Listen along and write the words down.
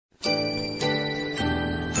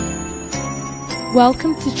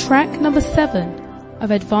Welcome to track number 7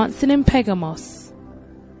 of Advancing in Pergamos.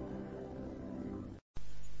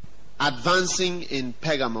 Advancing in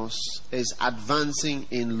Pergamos is advancing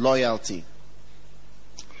in loyalty.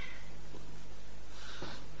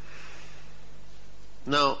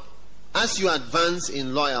 Now, as you advance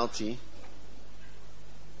in loyalty,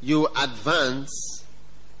 you advance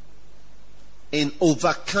in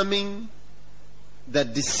overcoming the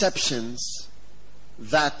deceptions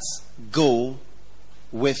that go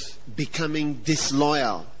with becoming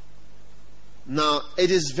disloyal. Now,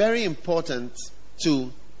 it is very important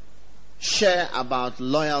to share about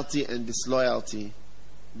loyalty and disloyalty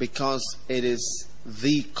because it is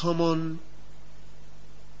the common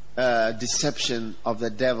deception of the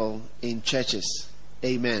devil in churches.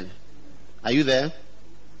 Amen. Are you there?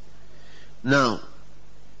 Now,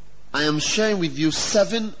 I am sharing with you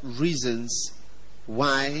 7 reasons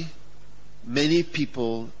why many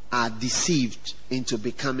people are deceived into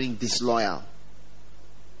becoming disloyal.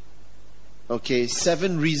 Okay,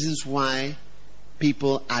 7 reasons why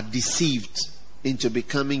people are deceived into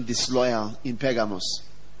becoming disloyal in Pergamos.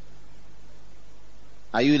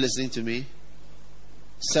 Are you listening to me?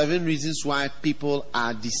 7 reasons why people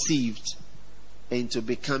are deceived into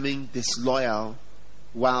becoming disloyal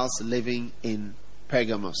whilst living in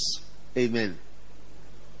Pergamos. Amen.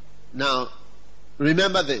 Now,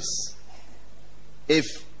 remember this.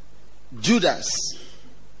 If Judas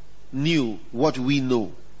knew what we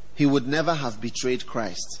know, he would never have betrayed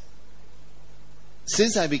Christ.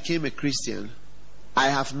 Since I became a Christian,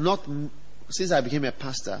 since I became a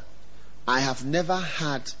pastor, I have never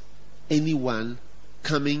had anyone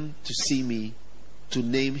coming to see me to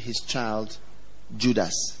name his child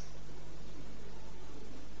Judas.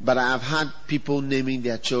 But I have had people naming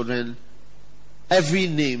their children every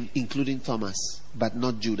name, including Thomas, but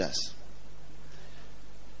not Judas.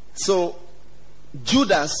 So,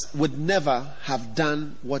 Judas would never have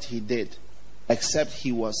done what he did, except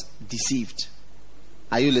he was deceived.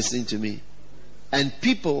 Are you listening to me? And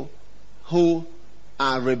people who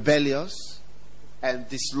are rebellious and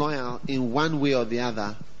disloyal in one way or the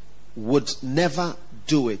other would never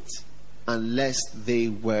do it unless they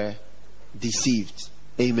were deceived.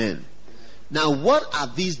 Amen. Now, what are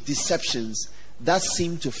these deceptions that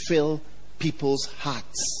seem to fill people's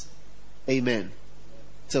hearts? Amen.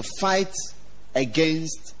 To fight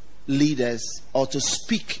against leaders or to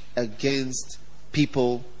speak against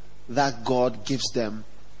people that God gives them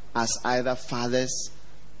as either fathers,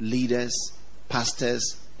 leaders,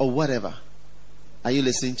 pastors, or whatever. Are you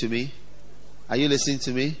listening to me? Are you listening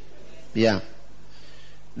to me? Yeah.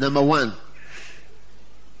 Number 1,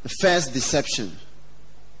 the first deception.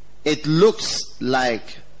 It looks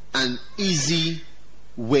like an easy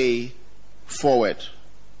way forward.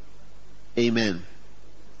 Amen.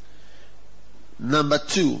 Number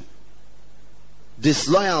 2,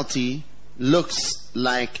 disloyalty looks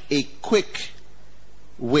like a quick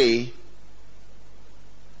way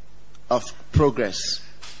of progress.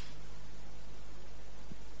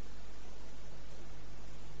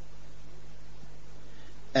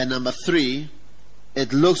 And number 3,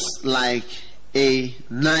 it looks like a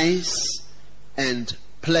nice and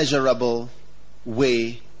pleasurable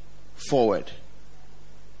way forward.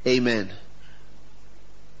 Amen.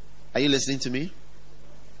 Are you listening to me?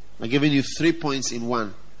 I'm giving you 3 points in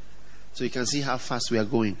one, so you can see how fast we are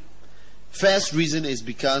going. First reason is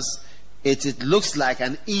because it looks like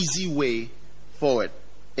an easy way forward.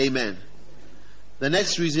 Amen. The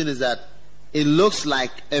next reason is that it looks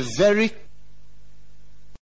like a very